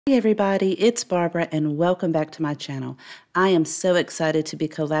Hey everybody, it's Barbara and welcome back to my channel. I am so excited to be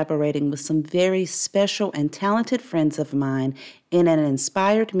collaborating with some very special and talented friends of mine in an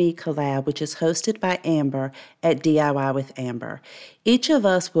Inspired Me collab, which is hosted by Amber at DIY with Amber. Each of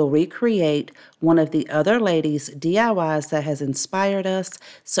us will recreate one of the other ladies' DIYs that has inspired us,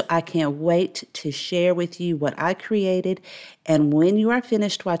 so I can't wait to share with you what I created. And when you are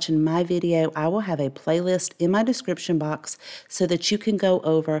finished watching my video, I will have a playlist in my description box so that you can go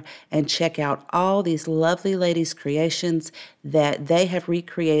over and check out all these lovely ladies' creations that they have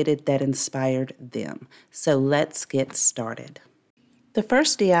recreated that inspired them. So let's get started. The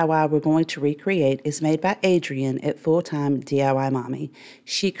first DIY we're going to recreate is made by Adrienne at Full-Time DIY Mommy.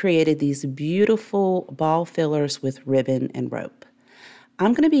 She created these beautiful ball fillers with ribbon and rope.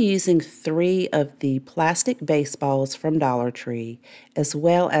 I'm going to be using 3 of the plastic baseballs from Dollar Tree, as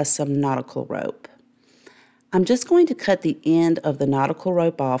well as some nautical rope. I'm just going to cut the end of the nautical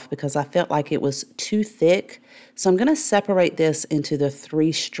rope off because I felt like it was too thick. So I'm going to separate this into the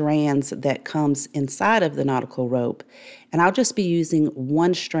 3 strands that comes inside of the nautical rope. And I'll just be using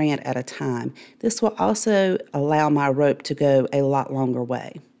 1 strand at a time. This will also allow my rope to go a lot longer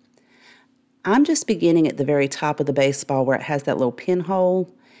way. I'm just beginning at the very top of the baseball where it has that little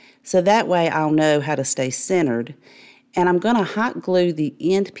pinhole. So that way I'll know how to stay centered. And I'm going to hot glue the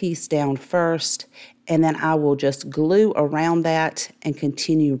end piece down first, and then I will just glue around that and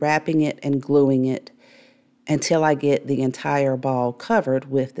continue wrapping it and gluing it until I get the entire ball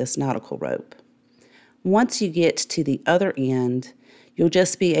covered with this nautical rope. Once you get to the other end, you'll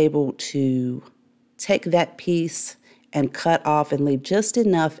just be able to take that piece and cut off and leave just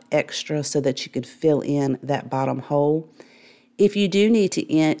enough extra so that you could fill in that bottom hole. If you do need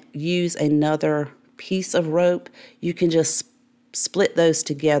to use another piece of rope, you can just split those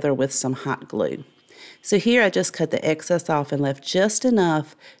together with some hot glue. So here I just cut the excess off and left just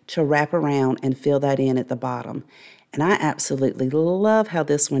enough to wrap around and fill that in at the bottom. And I absolutely love how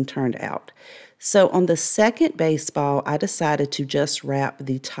this one turned out. So on the second baseball, I decided to just wrap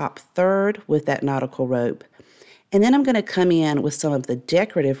the top third with that nautical rope. And then I'm going to come in with some of the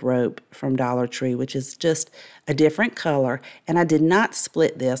decorative rope from Dollar Tree, which is just a different color. And I did not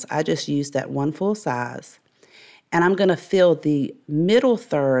split this. I just used that 1 full size. And I'm going to fill the middle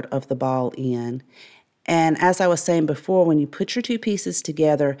third of the ball in. And as I was saying before, when you put your 2 pieces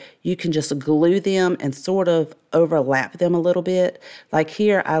together, you can just glue them and sort of overlap them a little bit. Like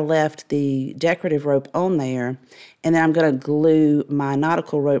here, I left the decorative rope on there, and then I'm going to glue my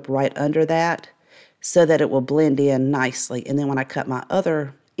nautical rope right under that so that it will blend in nicely. And then when I cut my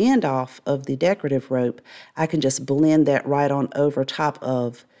other end off of the decorative rope, I can just blend that right on over top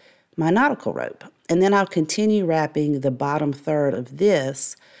of my nautical rope. And then I'll continue wrapping the bottom third of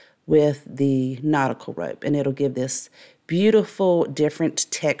this with the nautical rope, and it'll give this beautiful different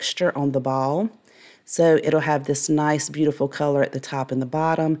texture on the ball. So it'll have this nice beautiful color at the top and the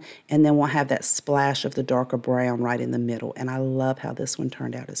bottom, and then we'll have that splash of the darker brown right in the middle. And I love how this one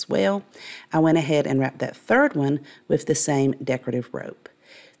turned out as well. I went ahead and wrapped that third one with the same decorative rope.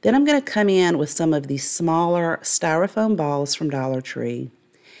 Then I'm going to come in with some of these smaller styrofoam balls from Dollar Tree,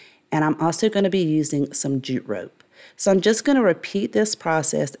 and I'm also going to be using some jute rope. So I'm just going to repeat this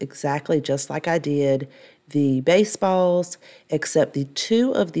process exactly just like I did the baseballs, except the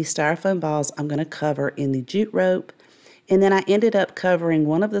 2 of the styrofoam balls I'm going to cover in the jute rope. And then I ended up covering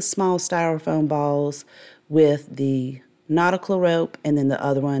one of the small styrofoam balls with the nautical rope, and then the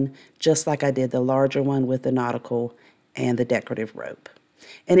other one just like I did the larger one with the nautical and the decorative rope.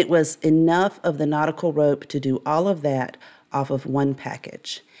 And it was enough of the nautical rope to do all of that off of 1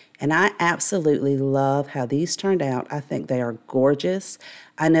 package. And I absolutely love how these turned out. I think they are gorgeous.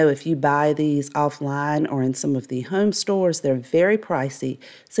 I know if you buy these offline or in some of the home stores, they're very pricey.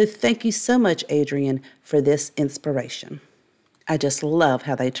 So thank you so much, Adrienne, for this inspiration. I just love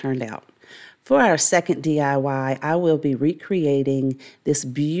how they turned out. For our second DIY, I will be recreating this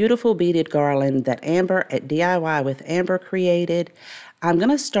beautiful beaded garland that Amber at DIY with Amber created. I'm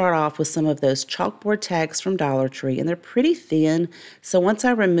going to start off with some of those chalkboard tags from Dollar Tree, and they're pretty thin. So once I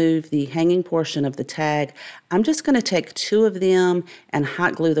remove the hanging portion of the tag, I'm just going to take 2 of them and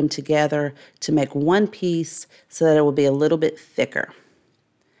hot glue them together to make 1 piece so that it will be a little bit thicker.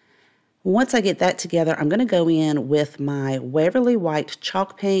 Once I get that together, I'm going to go in with my Waverly White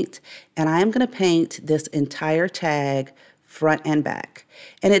chalk paint, and I am going to paint this entire tag front and back.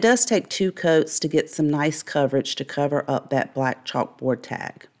 And it does take 2 coats to get some nice coverage to cover up that black chalkboard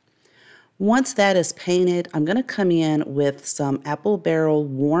tag. Once that is painted, I'm going to come in with some Apple Barrel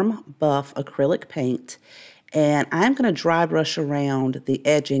Warm Buff acrylic paint, and I'm going to dry brush around the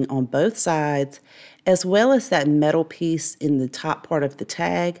edging on both sides, as well as that metal piece in the top part of the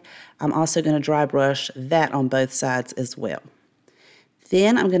tag. I'm also going to dry brush that on both sides as well.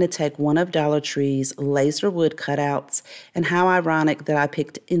 Then I'm going to take one of Dollar Tree's laser wood cutouts, and how ironic that I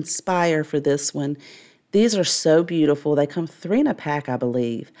picked Inspire for this one. These are so beautiful. They come 3 in a pack, I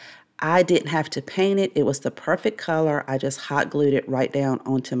believe. I didn't have to paint it. It was the perfect color. I just hot glued it right down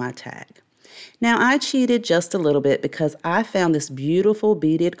onto my tag. Now, I cheated just a little bit because I found this beautiful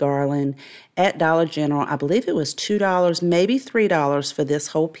beaded garland at Dollar General. I believe it was $2, maybe $3 for this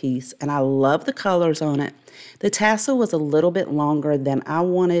whole piece, and I love the colors on it. The tassel was a little bit longer than I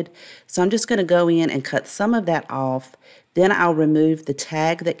wanted, so I'm just going to go in and cut some of that off. Then I'll remove the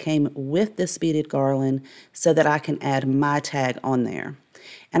tag that came with this beaded garland so that I can add my tag on there.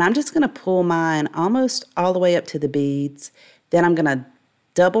 And I'm just going to pull mine almost all the way up to the beads. Then I'm going to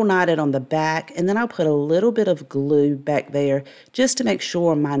double knot it on the back, and then I'll put a little bit of glue back there just to make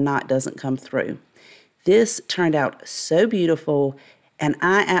sure my knot doesn't come through. This turned out so beautiful, and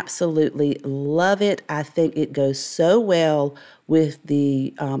I absolutely love it. I think it goes so well with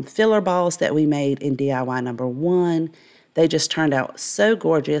the filler balls that we made in DIY number 1. They just turned out so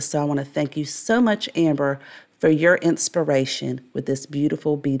gorgeous, so I want to thank you so much, Amber, for your inspiration with this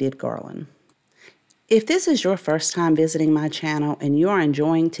beautiful beaded garland. If this is your first time visiting my channel and you are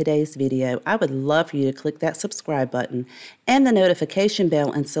enjoying today's video, I would love for you to click that subscribe button and the notification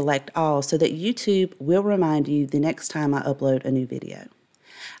bell and select all so that YouTube will remind you the next time I upload a new video.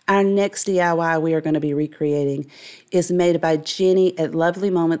 Our next DIY we are going to be recreating is made by Jenny at Lovely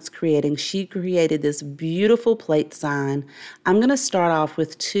Moments Creating. She created this beautiful plate sign. I'm going to start off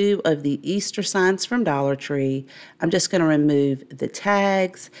with 2 of the Easter signs from Dollar Tree. I'm just going to remove the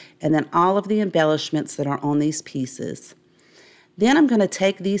tags and then all of the embellishments that are on these pieces. Then I'm going to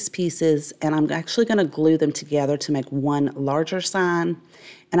take these pieces and I'm actually going to glue them together to make one larger sign.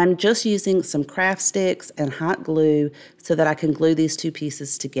 And I'm just using some craft sticks and hot glue so that I can glue these 2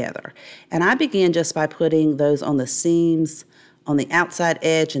 pieces together. And I begin just by putting those on the seams, on the outside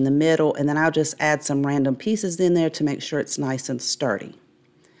edge, in the middle, and then I'll just add some random pieces in there to make sure it's nice and sturdy.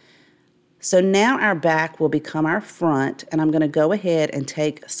 So now our back will become our front, and I'm going to go ahead and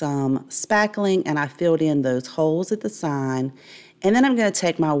take some spackling, and I filled in those holes at the sign. And then I'm going to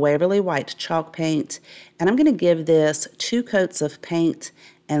take my Waverly White chalk paint, and I'm going to give this 2 coats of paint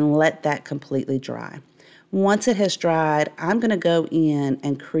and let that completely dry. Once it has dried, I'm going to go in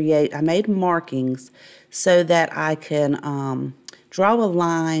and I made markings so that I can draw a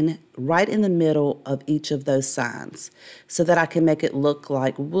line right in the middle of each of those signs so that I can make it look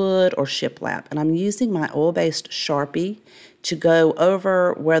like wood or shiplap. And I'm using my oil-based Sharpie to go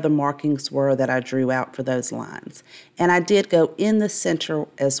over where the markings were that I drew out for those lines. And I did go in the center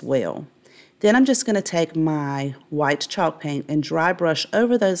as well. Then I'm just going to take my white chalk paint and dry brush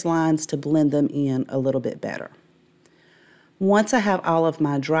over those lines to blend them in a little bit better. Once I have all of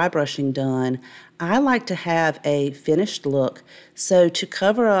my dry brushing done, I like to have a finished look. So to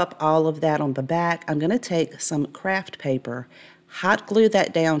cover up all of that on the back, I'm going to take some craft paper, hot glue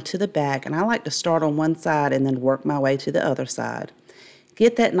that down to the back, and I like to start on one side and then work my way to the other side.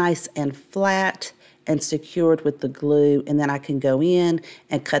 Get that nice and flat and secured with the glue, and then I can go in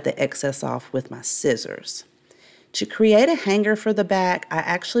and cut the excess off with my scissors. To create a hanger for the back, I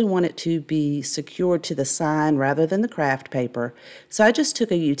actually want it to be secured to the sign rather than the craft paper. So I just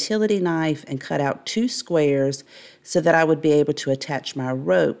took a utility knife and cut out 2 squares so that I would be able to attach my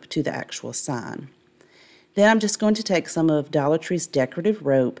rope to the actual sign. Then I'm just going to take some of Dollar Tree's decorative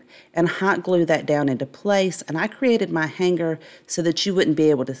rope and hot glue that down into place, and I created my hanger so that you wouldn't be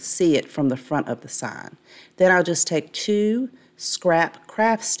able to see it from the front of the sign. Then I'll just take 2 scrap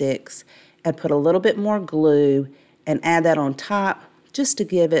craft sticks and put a little bit more glue and add that on top just to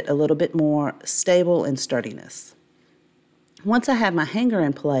give it a little bit more stable and sturdiness. Once I have my hanger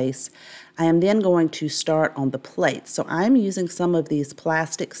in place, I am then going to start on the plates. So I'm using some of these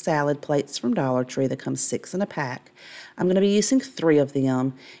plastic salad plates from Dollar Tree that come 6 in a pack. I'm going to be using 3 of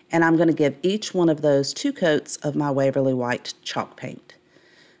them, and I'm going to give each one of those 2 coats of my Waverly White chalk paint.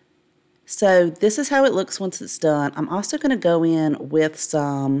 So this is how it looks once it's done. I'm also going to go in with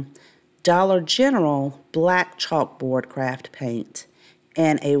some Dollar General black chalkboard craft paint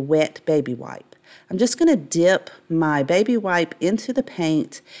and a wet baby wipe. I'm just going to dip my baby wipe into the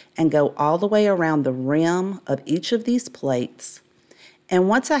paint and go all the way around the rim of each of these plates. And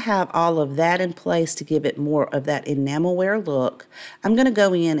once I have all of that in place to give it more of that enamelware look, I'm going to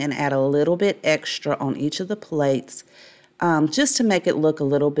go in and add a little bit extra on each of the plates just to make it look a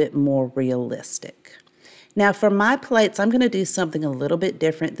little bit more realistic. Now for my plates, I'm going to do something a little bit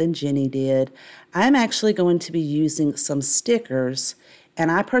different than Jenny did. I'm actually going to be using some stickers,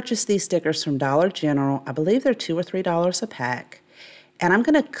 And I purchased these stickers from Dollar General. I believe they're $2 or $3 a pack. And I'm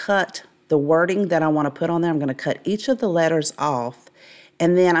going to cut the wording that I want to put on there. I'm going to cut each of the letters off,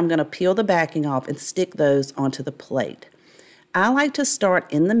 and then I'm going to peel the backing off and stick those onto the plate. I like to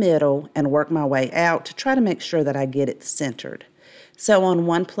start in the middle and work my way out to try to make sure that I get it centered. So on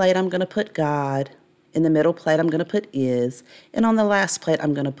one plate, I'm going to put God. In the middle plate, I'm going to put is. And on the last plate,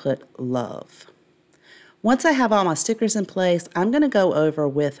 I'm going to put love. Once I have all my stickers in place, I'm going to go over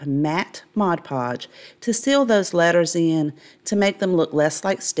with matte Mod Podge to seal those letters in to make them look less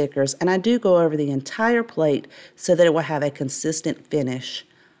like stickers. And I do go over the entire plate so that it will have a consistent finish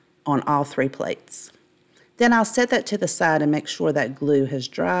on all 3 plates. Then I'll set that to the side and make sure that glue has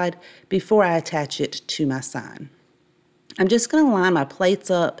dried before I attach it to my sign. I'm just going to line my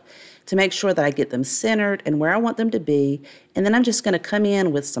plates up to make sure that I get them centered and where I want them to be. And then I'm just going to come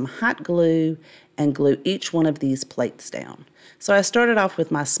in with some hot glue and glue each one of these plates down. So I started off with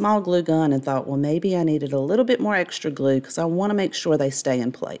my small glue gun and thought, well, maybe I needed a little bit more extra glue because I want to make sure they stay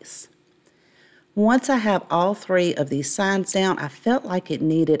in place. Once I have all 3 of these signs down, I felt like it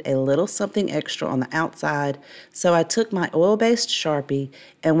needed a little something extra on the outside. So I took my oil-based Sharpie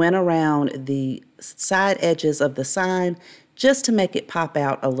and went around the side edges of the sign just to make it pop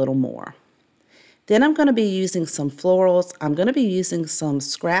out a little more. Then I'm going to be using some florals. I'm going to be using some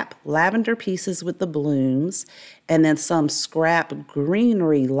scrap lavender pieces with the blooms, and then some scrap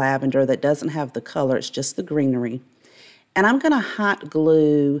greenery lavender that doesn't have the color, it's just the greenery. And I'm going to hot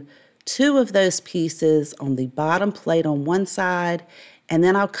glue 2 of those pieces on the bottom plate on one side, and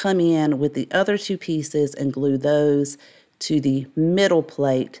then I'll come in with the other 2 pieces and glue those to the middle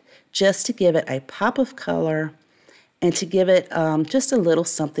plate just to give it a pop of color and to give it just a little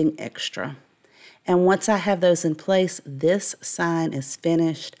something extra. And once I have those in place, this sign is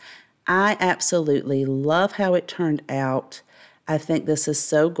finished. I absolutely love how it turned out. I think this is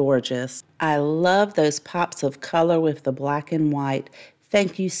so gorgeous. I love those pops of color with the black and white.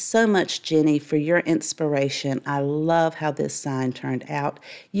 Thank you so much, Jenny, for your inspiration. I love how this sign turned out.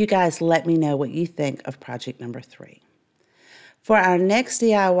 You guys let me know what you think of project number 3. For our next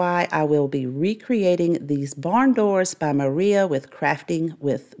DIY, I will be recreating these barn doors by Maria with Crafting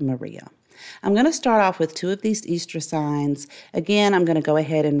with Maria. I'm going to start off with 2 of these Easter signs. Again, I'm going to go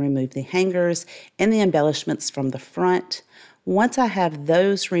ahead and remove the hangers and the embellishments from the front. Once I have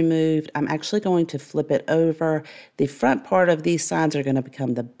those removed, I'm actually going to flip it over. The front part of these signs are going to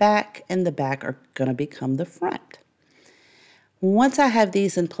become the back, and the back are going to become the front. Once I have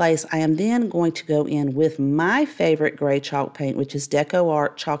these in place, I am then going to go in with my favorite gray chalk paint, which is Decor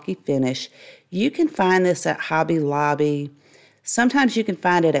Chalky Finish. You can find this at Hobby Lobby. Sometimes you can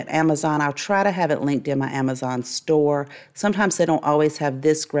find it at Amazon. I'll try to have it linked in my Amazon store. Sometimes they don't always have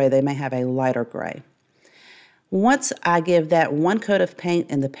this gray. They may have a lighter gray. Once I give that 1 coat of paint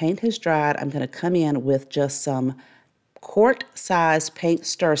and the paint has dried, I'm going to come in with just some quart-sized paint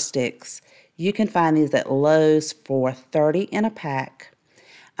stir sticks. You can find these at Lowe's for $30 in a pack.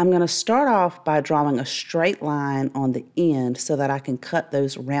 I'm going to start off by drawing a straight line on the end so that I can cut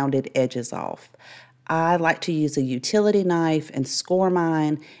those rounded edges off. I like to use a utility knife and score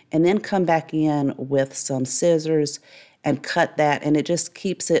mine and then come back in with some scissors and cut that, and it just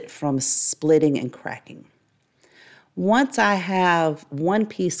keeps it from splitting and cracking. Once I have one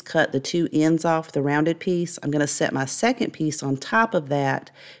piece cut, the 2 ends off, the rounded piece, I'm going to set my second piece on top of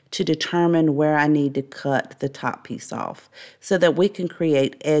that to determine where I need to cut the top piece off so that we can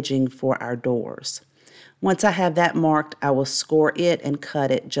create edging for our doors. Once I have that marked, I will score it and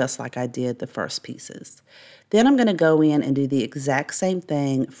cut it just like I did the first pieces. Then I'm going to go in and do the exact same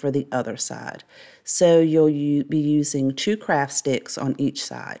thing for the other side. So you'll be using 2 craft sticks on each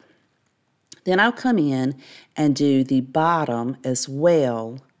side. Then I'll come in and do the bottom as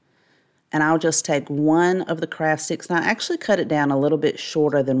well. And I'll just take 1 of the craft sticks. Now I actually cut it down a little bit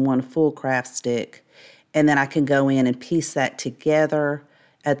shorter than 1 full craft stick. And then I can go in and piece that together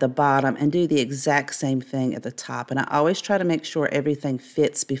at the bottom and do the exact same thing at the top. And I always try to make sure everything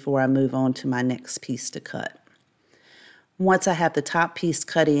fits before I move on to my next piece to cut. Once I have the top piece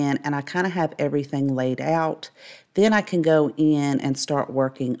cut in and I kind of have everything laid out, then I can go in and start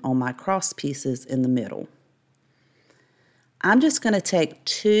working on my cross pieces in the middle. I'm just going to take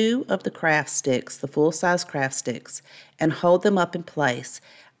 2 of the craft sticks, the full-size craft sticks, and hold them up in place.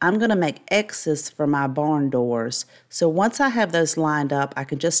 I'm going to make X's for my barn doors. So once I have those lined up, I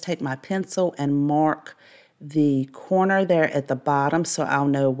can just take my pencil and mark the corner there at the bottom so I'll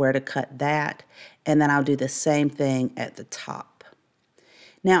know where to cut that. And then I'll do the same thing at the top.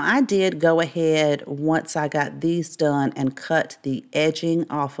 Now I did go ahead once I got these done and cut the edging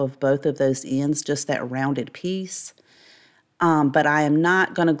off of both of those ends, just that rounded piece. but I am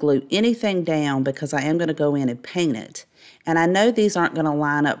not going to glue anything down because I am going to go in and paint it. And I know these aren't going to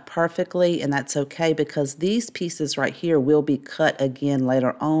line up perfectly, and that's okay because these pieces right here will be cut again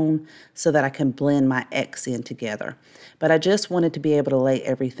later on so that I can blend my X in together. But I just wanted to be able to lay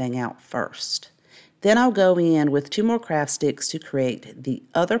everything out first. Then I'll go in with 2 more craft sticks to create the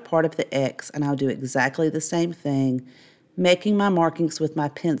other part of the X, and I'll do exactly the same thing, making my markings with my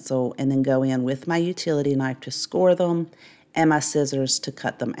pencil, and then go in with my utility knife to score them and my scissors to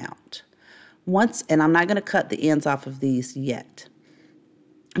cut them out. And I'm not going to cut the ends off of these yet.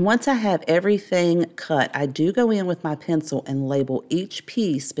 Once I have everything cut, I do go in with my pencil and label each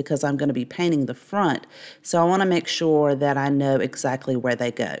piece because I'm going to be painting the front, so I want to make sure that I know exactly where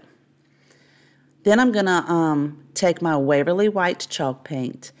they go. Then I'm going to take my Waverly White chalk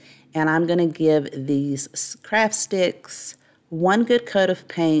paint, and I'm going to give these craft sticks 1 good coat of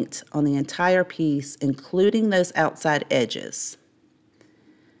paint on the entire piece, including those outside edges.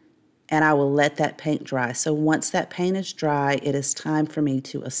 And I will let that paint dry. So once that paint is dry, it is time for me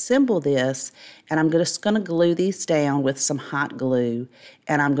to assemble this, and I'm just going to glue these down with some hot glue,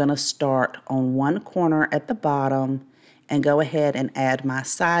 and I'm going to start on one corner at the bottom and go ahead and add my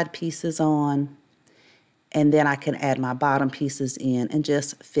side pieces on, and then I can add my bottom pieces in and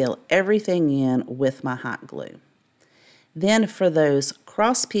just fill everything in with my hot glue. Then for those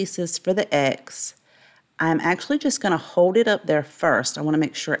cross pieces for the X, I'm actually just going to hold it up there first. I want to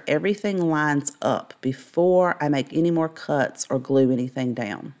make sure everything lines up before I make any more cuts or glue anything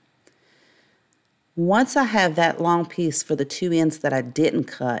down. Once I have that long piece for the 2 ends that I didn't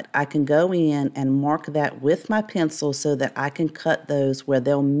cut, I can go in and mark that with my pencil so that I can cut those where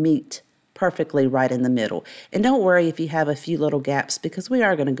they'll meet perfectly right in the middle. And don't worry if you have a few little gaps because we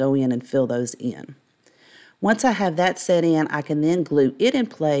are going to go in and fill those in. Once I have that set in, I can then glue it in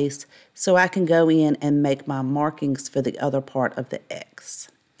place so I can go in and make my markings for the other part of the X.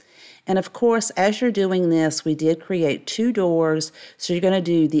 And of course, as you're doing this, we did create 2 doors, so you're going to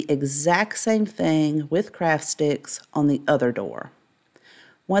do the exact same thing with craft sticks on the other door.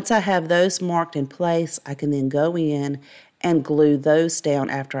 Once I have those marked in place, I can then go in and glue those down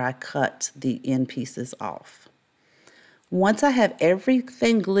after I cut the end pieces off. Once I have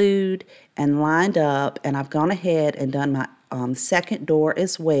everything glued and lined up, and I've gone ahead and done my second door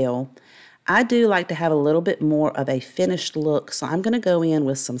as well, I do like to have a little bit more of a finished look, so I'm going to go in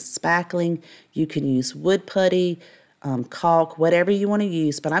with some spackling. You can use wood putty, caulk, whatever you want to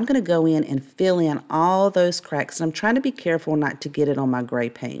use, but I'm going to go in and fill in all those cracks, and I'm trying to be careful not to get it on my gray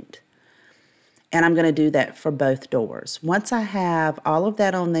paint. And I'm going to do that for both doors. Once I have all of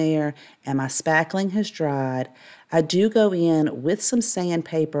that on there and my spackling has dried, I do go in with some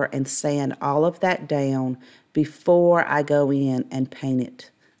sandpaper and sand all of that down before I go in and paint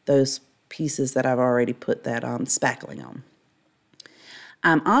it, those pieces that I've already put that spackling on.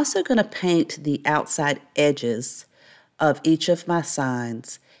 I'm also going to paint the outside edges of each of my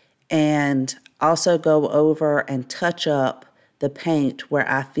signs and also go over and touch up the paint where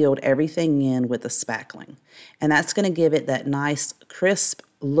I filled everything in with the spackling. And that's going to give it that nice crisp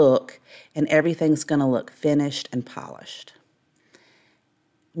look, and everything's going to look finished and polished.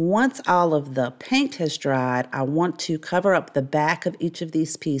 Once all of the paint has dried, I want to cover up the back of each of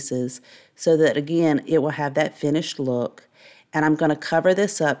these pieces so that, again, it will have that finished look. And I'm going to cover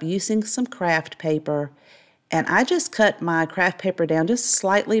this up using some craft paper. And I just cut my craft paper down just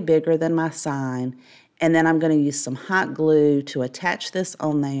slightly bigger than my sign. And then I'm going to use some hot glue to attach this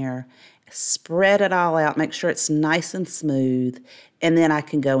on there, spread it all out, make sure it's nice and smooth, and then I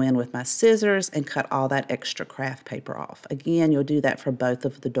can go in with my scissors and cut all that extra craft paper off. Again, you'll do that for both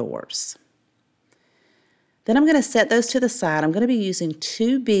of the doors. Then I'm going to set those to the side. I'm going to be using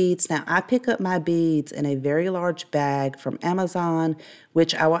 2 beads. Now, I pick up my beads in a very large bag from Amazon,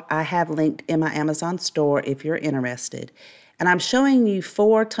 which I have linked in my Amazon store if you're interested. And I'm showing you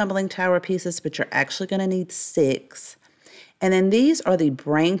 4 tumbling tower pieces, but you're actually going to need 6. And then these are the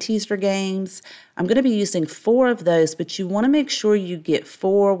brain teaser games. I'm going to be using 4 of those, but you want to make sure you get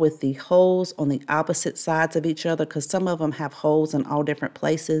 4 with the holes on the opposite sides of each other because some of them have holes in all different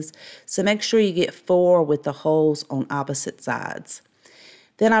places. So make sure you get 4 with the holes on opposite sides.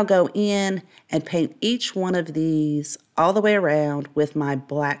 Then I'll go in and paint each one of these all the way around with my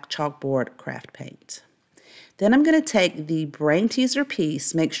black chalkboard craft paint. Then I'm going to take the brain teaser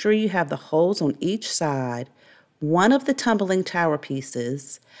piece, make sure you have the holes on each side, one of the tumbling tower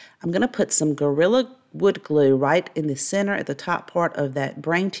pieces. I'm going to put some Gorilla wood glue right in the center at the top part of that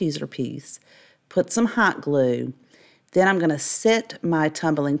brain teaser piece, put some hot glue. Then I'm going to set my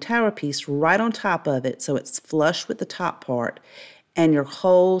tumbling tower piece right on top of it so it's flush with the top part, and your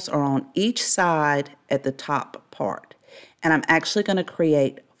holes are on each side at the top part. And I'm actually going to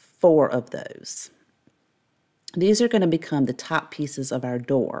create 4 of those. These are going to become the top pieces of our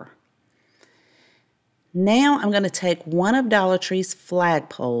door. Now I'm going to take one of Dollar Tree's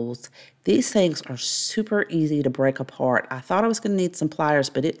flagpoles. These things are super easy to break apart. I thought I was going to need some pliers,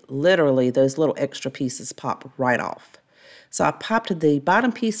 but it literally, those little extra pieces pop right off. So I popped the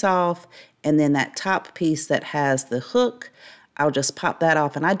bottom piece off, and then that top piece that has the hook, I'll just pop that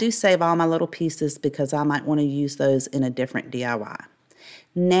off. And I do save all my little pieces because I might want to use those in a different DIY.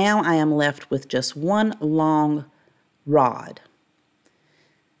 Now I am left with just one long rod.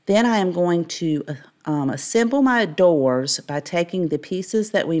 Then I am going to assemble my doors by taking the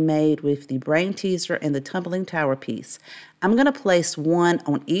pieces that we made with the brain teaser and the tumbling tower piece. I'm going to place one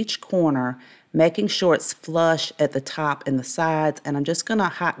on each corner, making sure it's flush at the top and the sides, and I'm just going to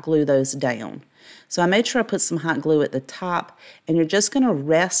hot glue those down. So I made sure I put some hot glue at the top, and you're just going to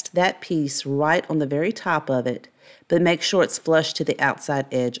rest that piece right on the very top of it, but make sure it's flush to the outside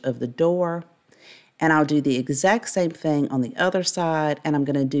edge of the door. And I'll do the exact same thing on the other side, and I'm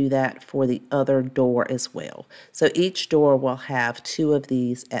going to do that for the other door as well. So each door will have 2 of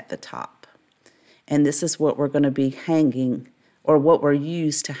these at the top. And this is what we're going to be hanging, or what we're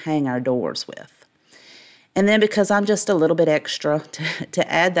used to hang our doors with. And then because I'm just a little bit extra to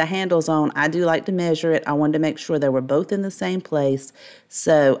add the handles on, I do like to measure it. I wanted to make sure they were both in the same place.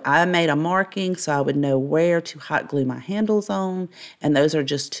 So I made a marking so I would know where to hot glue my handles on. And those are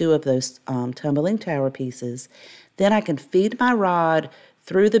just 2 of those tumbling tower pieces. Then I can feed my rod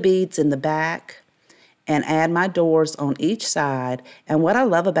through the beads in the back and add my doors on each side. And what I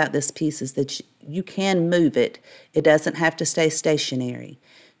love about this piece is that you can move it. It doesn't have to stay stationary.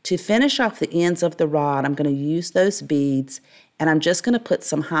 To finish off the ends of the rod, I'm going to use those beads, and I'm just going to put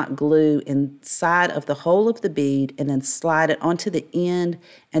some hot glue inside of the hole of the bead and then slide it onto the end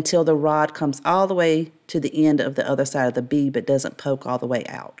until the rod comes all the way to the end of the other side of the bead but doesn't poke all the way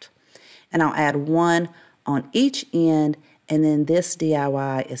out. And I'll add one on each end, and then this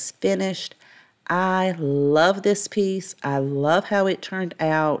DIY is finished. I love this piece. I love how it turned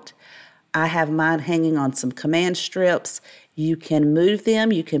out. I have mine hanging on some command strips. You can move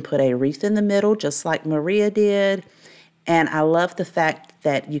them. You can put a wreath in the middle just like Maria did. And I love the fact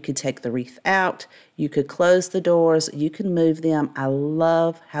that you could take the wreath out. You could close the doors. You can move them. I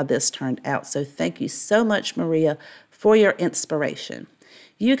love how this turned out. So thank you so much, Maria, for your inspiration.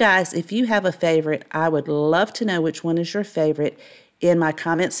 You guys, if you have a favorite, I would love to know which one is your favorite in my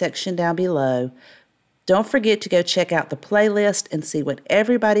comment section down below. Don't forget to go check out the playlist and see what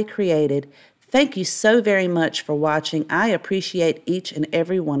everybody created. Thank you so very much for watching. I appreciate each and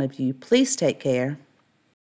every one of you. Please take care.